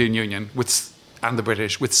the European Union and the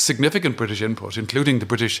British with significant British input, including the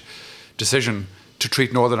British decision to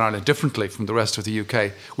treat Northern Ireland differently from the rest of the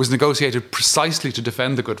UK, was negotiated precisely to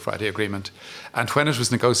defend the Good Friday Agreement. And when it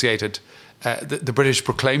was negotiated, the British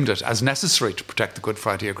proclaimed it as necessary to protect the Good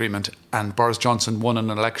Friday Agreement, and Boris Johnson won an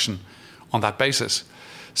election on that basis.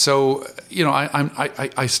 So,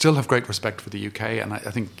 I still have great respect for the UK, and I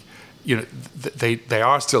think they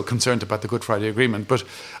are still concerned about the Good Friday Agreement, but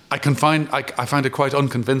I find it quite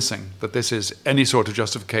unconvincing that this is any sort of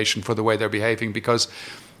justification for the way they're behaving, because,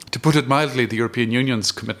 to put it mildly, the European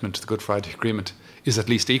Union's commitment to the Good Friday Agreement is at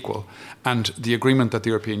least equal, and the agreement that the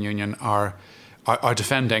European Union are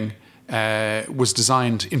defending was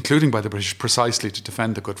designed, including by the British, precisely to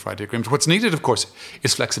defend the Good Friday Agreement. What's needed, of course,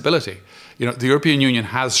 is flexibility. The European Union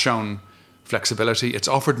has shown flexibility. It's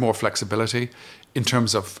offered more flexibility in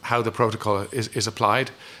terms of how the protocol is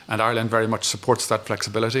applied, and Ireland very much supports that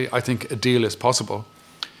flexibility. I think a deal is possible.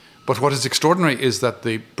 But what is extraordinary is that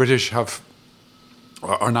the British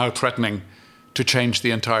are now threatening to change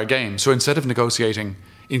the entire game. So instead of negotiating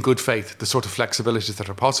in good faith the sort of flexibilities that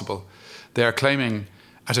are possible, they are claiming,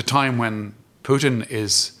 at a time when Putin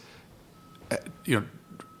is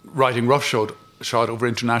riding roughshod over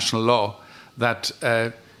international law, that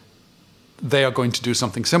they are going to do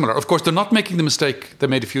something similar. Of course, they're not making the mistake they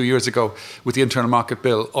made a few years ago with the Internal Market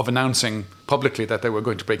Bill of announcing publicly that they were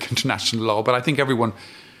going to break international law. But I think everyone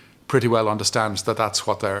pretty well understands that that's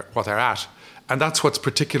what they're at. And that's what's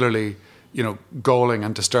particularly, galling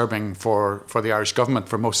and disturbing for the Irish government,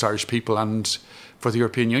 for most Irish people, and for the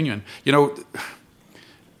European Union.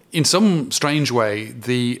 In some strange way,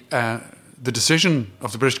 the decision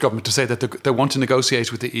of the British government to say that they want to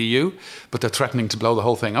negotiate with the EU, but they're threatening to blow the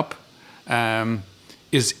whole thing up,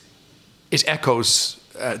 it echoes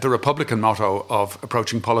the Republican motto of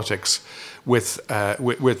approaching politics with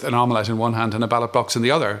an omelette in one hand and a ballot box in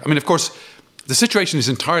the other. I mean, of course, the situation is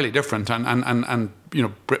entirely different, and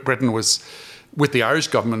Britain was, with the Irish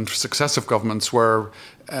government, successive governments were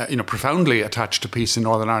profoundly attached to peace in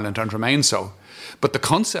Northern Ireland and remain so. But the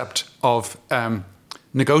concept of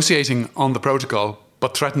negotiating on the protocol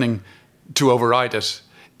but threatening to override it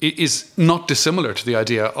is not dissimilar to the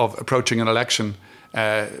idea of approaching an election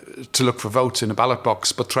to look for votes in a ballot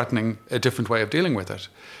box but threatening a different way of dealing with it.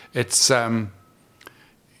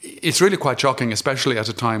 It's really quite shocking, especially at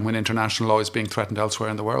a time when international law is being threatened elsewhere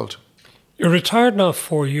in the world. You're retired now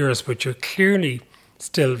 4 years, but you're clearly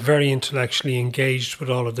still very intellectually engaged with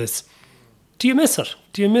all of this. Do you miss it?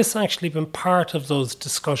 Do you miss actually being part of those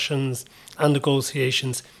discussions and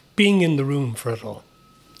negotiations, being in the room for it all?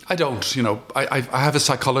 I don't. I have a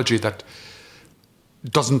psychology that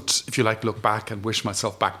doesn't, if you like, look back and wish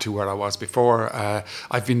myself back to where I was before.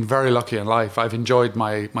 I've been very lucky in life. I've enjoyed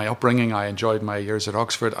my upbringing. I enjoyed my years at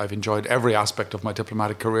Oxford. I've enjoyed every aspect of my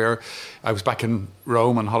diplomatic career. I was back in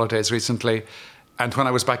Rome on holidays recently. And when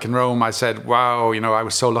I was back in Rome, I said, wow, I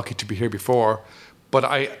was so lucky to be here before. But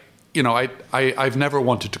I've never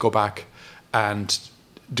wanted to go back and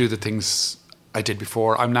do the things I did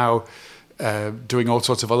before. I'm now doing all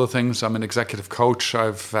sorts of other things. I'm an executive coach.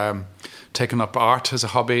 I've taken up art as a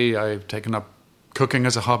hobby. I've taken up cooking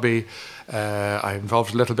as a hobby. I'm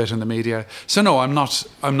involved a little bit in the media. So no, I'm not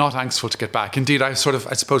anxious to get back. Indeed, I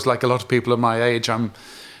suppose, like a lot of people of my age, I'm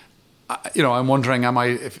wondering, am I,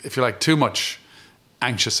 if you like, too much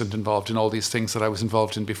anxious and involved in all these things that I was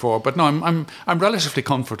involved in before? But no, I'm relatively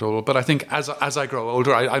comfortable. But I think as I grow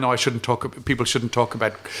older, I know people shouldn't talk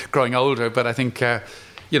about growing older, but I think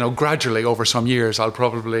gradually over some years I'll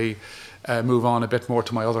probably move on a bit more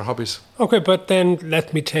to my other hobbies. Okay, but then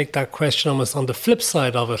let me take that question almost on the flip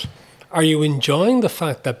side of it. Are you enjoying the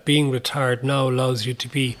fact that being retired now allows you to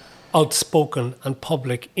be outspoken and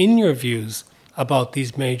public in your views about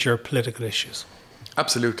these major political issues?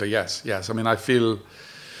 Absolutely, yes. I mean, I feel,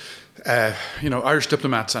 Irish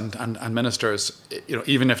diplomats and ministers,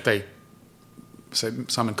 even if they, say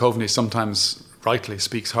Simon Coveney sometimes rightly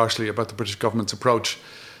speaks harshly about the British government's approach,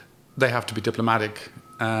 they have to be diplomatic.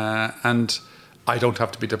 And I don't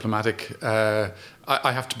have to be diplomatic. I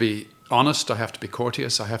have to be honest. I have to be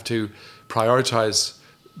courteous. I have to prioritise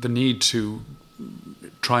the need to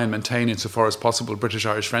try and maintain, insofar as possible,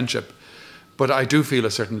 British-Irish friendship. But I do feel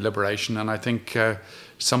a certain liberation, and I think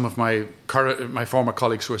some of my former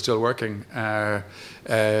colleagues who are still working,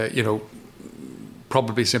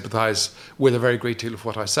 probably sympathise with a very great deal of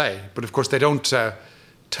what I say. But of course, they don't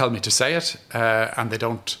tell me to say it, and they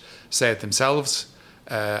don't say it themselves.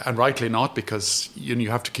 And rightly not, because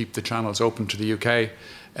you have to keep the channels open to the UK.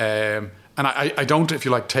 And I don't, if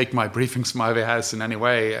you like, take my briefings from Ivy House in any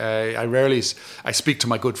way. I speak to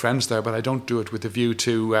my good friends there, but I don't do it with a view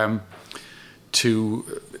to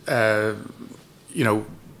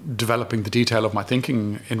developing the detail of my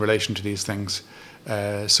thinking in relation to these things.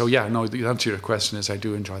 The answer to your question is I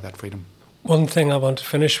do enjoy that freedom. One thing I want to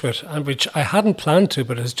finish with, and which I hadn't planned to,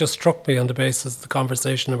 but has just struck me on the basis of the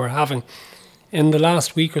conversation that we're having. In the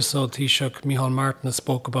last week or so, Taoiseach Micheál Martin has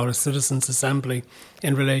spoke about a citizens' assembly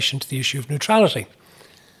in relation to the issue of neutrality.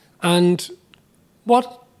 And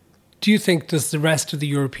what do you think does the rest of the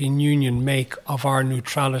European Union make of our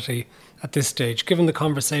neutrality at this stage, given the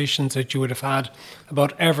conversations that you would have had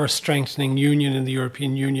about ever-strengthening union in the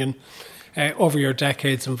European Union over your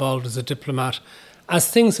decades involved as a diplomat? As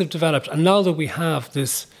things have developed, and now that we have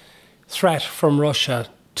this threat from Russia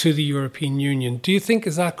to the European Union, do you think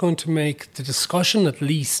is that going to make the discussion, at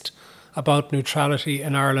least, about neutrality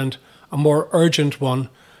in Ireland a more urgent one?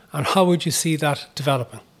 And how would you see that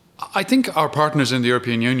developing? I think our partners in the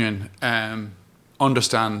European Union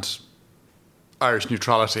understand Irish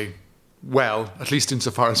neutrality well, at least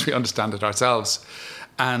insofar as we understand it ourselves.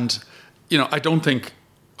 And, I don't think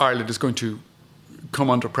Ireland is going to come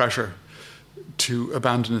under pressure to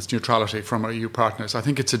abandon its neutrality from our EU partners. I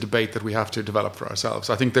think it's a debate that we have to develop for ourselves.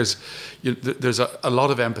 I think there's a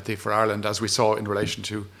lot of empathy for Ireland, as we saw in relation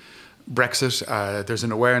to Brexit. There's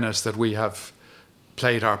an awareness that we have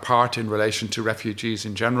played our part in relation to refugees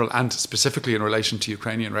in general, and specifically in relation to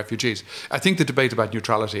Ukrainian refugees. I think the debate about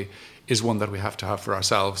neutrality is one that we have to have for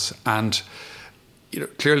ourselves. And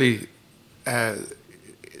clearly,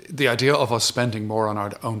 the idea of us spending more on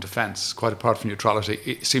our own defence, quite apart from neutrality,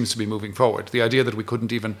 it seems to be moving forward. The idea that we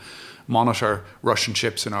couldn't even monitor Russian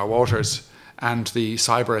ships in our waters and the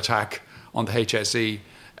cyber attack on the HSE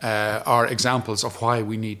are examples of why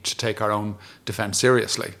we need to take our own defence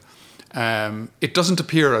seriously. It doesn't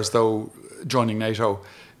appear as though joining NATO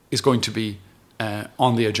is going to be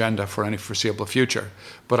on the agenda for any foreseeable future.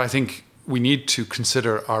 But I think we need to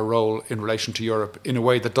consider our role in relation to Europe in a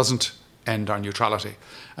way that doesn't end our neutrality.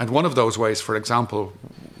 And one of those ways, for example,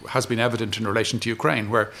 has been evident in relation to Ukraine,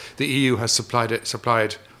 where the EU has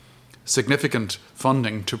supplied significant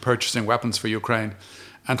funding to purchasing weapons for Ukraine.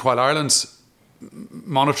 And while Ireland's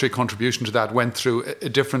monetary contribution to that went through a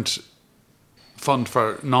different fund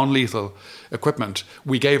for non-lethal equipment,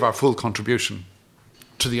 we gave our full contribution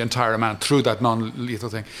to the entire amount through that non-lethal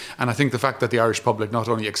thing. And I think the fact that the Irish public not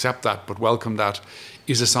only accept that but welcome that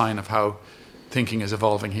is a sign of how thinking is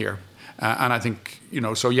evolving here. And I think,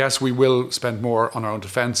 so yes, we will spend more on our own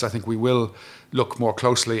defence. I think we will look more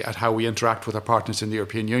closely at how we interact with our partners in the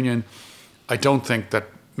European Union. I don't think that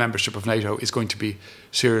membership of NATO is going to be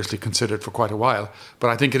seriously considered for quite a while.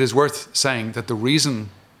 But I think it is worth saying that the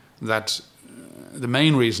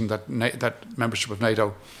main reason that membership of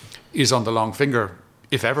NATO is on the long finger,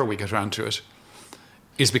 if ever we get around to it,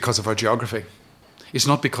 is because of our geography. It's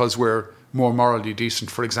not because we're more morally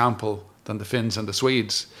decent, for example, than the Finns and the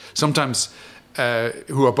Swedes. Sometimes,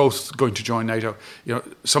 who are both going to join NATO,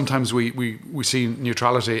 sometimes we see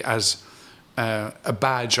neutrality as a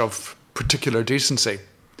badge of particular decency.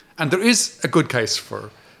 And there is a good case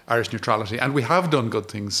for Irish neutrality, and we have done good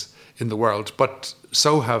things in the world, but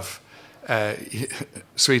so have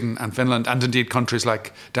Sweden and Finland, and indeed countries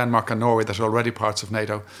like Denmark and Norway that are already part of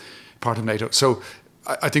NATO. So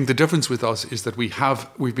I think the difference with us is that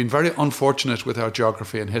we've been very unfortunate with our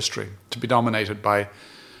geography and history to be dominated by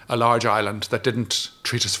a large island that didn't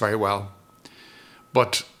treat us very well.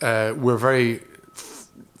 But we're very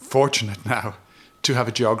fortunate now to have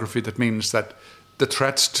a geography that means that the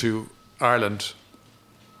threats to Ireland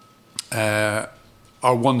are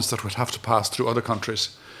ones that would have to pass through other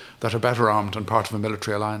countries that are better armed and part of a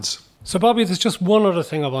military alliance. So, Bobby, there's just one other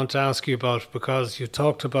thing I want to ask you about, because you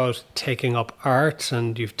talked about taking up art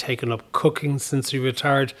and you've taken up cooking since you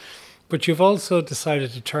retired, but you've also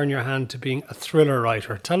decided to turn your hand to being a thriller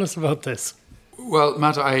writer. Tell us about this. Well,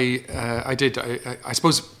 Matt, I did. I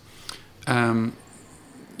suppose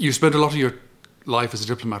you spend a lot of your life as a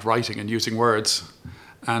diplomat writing and using words.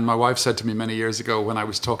 And my wife said to me many years ago when I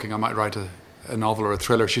was talking I might write a novel or a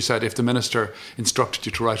thriller, she said, if the minister instructed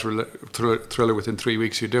you to write a thriller within 3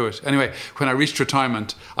 weeks, you do it. Anyway, when I reached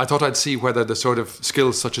retirement, I thought I'd see whether the sort of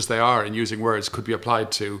skills such as they are in using words could be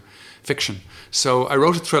applied to fiction. So I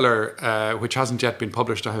wrote a thriller which hasn't yet been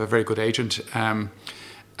published. I have a very good agent.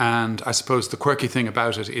 And I suppose the quirky thing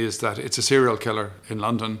about it is that it's a serial killer in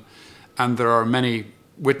London, and there are many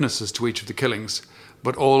witnesses to each of the killings,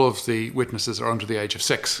 but all of the witnesses are under the age of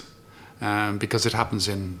 6 because it happens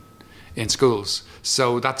in schools.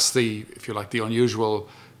 So that's the unusual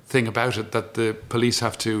thing about it, that the police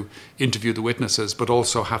have to interview the witnesses, but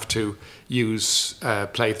also have to use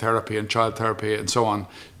play therapy and child therapy and so on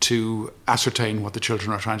to ascertain what the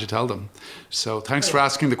children are trying to tell them. So thanks for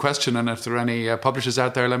asking the question, and if there are any publishers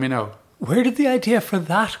out there, let me know. Where did the idea for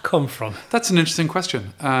that come from? That's an interesting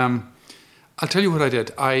question. I'll tell you what I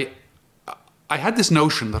did. I had this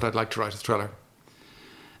notion that I'd like to write a thriller.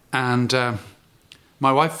 And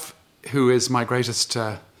my wife, who is my greatest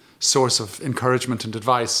source of encouragement and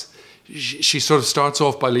advice, she sort of starts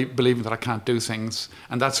off by believing that I can't do things,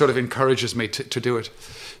 and that sort of encourages me to do it.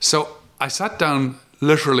 So I sat down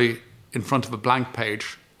literally in front of a blank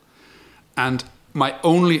page, and my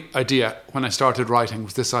only idea when I started writing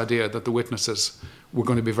was this idea that the witnesses were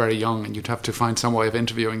going to be very young and you'd have to find some way of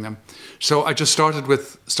interviewing them. So I just started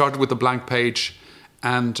with a blank page,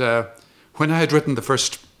 and when I had written the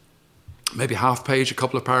first maybe half page, a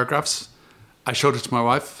couple of paragraphs, I showed it to my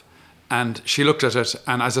wife, and she looked at it,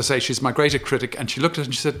 and as I say, she's my greatest critic, and she looked at it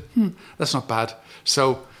and she said, that's not bad.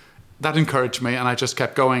 So that encouraged me, and I just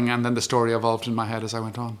kept going, and then the story evolved in my head as I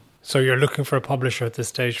went on. So you're looking for a publisher at this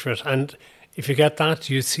stage for it, and if you get that,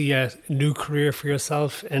 do you see a new career for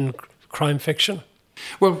yourself in crime fiction?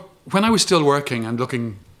 Well, when I was still working and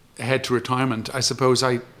looking ahead to retirement, I suppose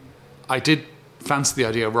I did fancy the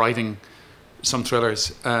idea of writing some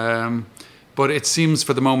thrillers. But it seems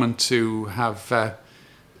for the moment to have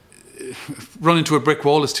run into a brick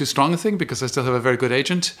wall is too strong a thing, because I still have a very good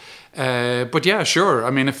agent. But yeah, sure. I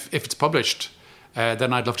mean, if it's published,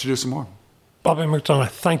 then I'd love to do some more. Bobby McDonagh,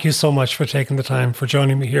 thank you so much for taking the time for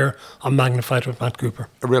joining me here on Magnified with Matt Cooper.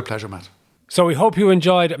 A real pleasure, Matt. So we hope you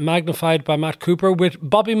enjoyed Magnified by Matt Cooper with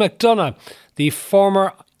Bobby McDonagh, the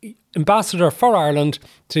former ambassador for Ireland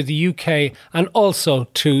to the UK and also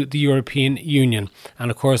to the European Union,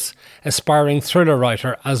 and of course aspiring thriller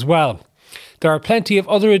writer as well. There are plenty of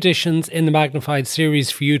other editions in the Magnified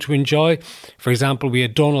series for you to enjoy. For example, we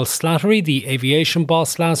had Donal Slattery, the aviation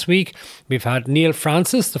boss, last week. We've had Neil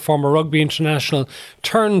Francis, the former rugby international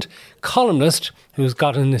turned columnist, who's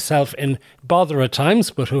gotten himself in bother at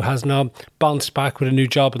times, but who has now bounced back with a new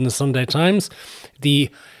job in the Sunday Times.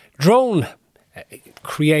 The drone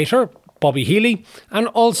creator, Bobby Healy, and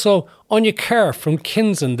also Anya Kerr from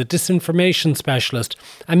Kinsen, the disinformation specialist,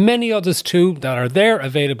 and many others too that are there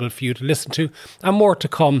available for you to listen to, and more to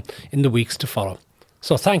come in the weeks to follow.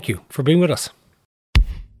 So thank you for being with us.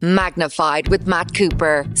 Magnified with Matt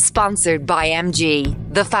Cooper, sponsored by MG,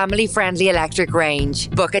 the family-friendly electric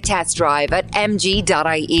range. Book a test drive at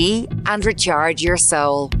mg.ie and recharge your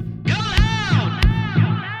soul.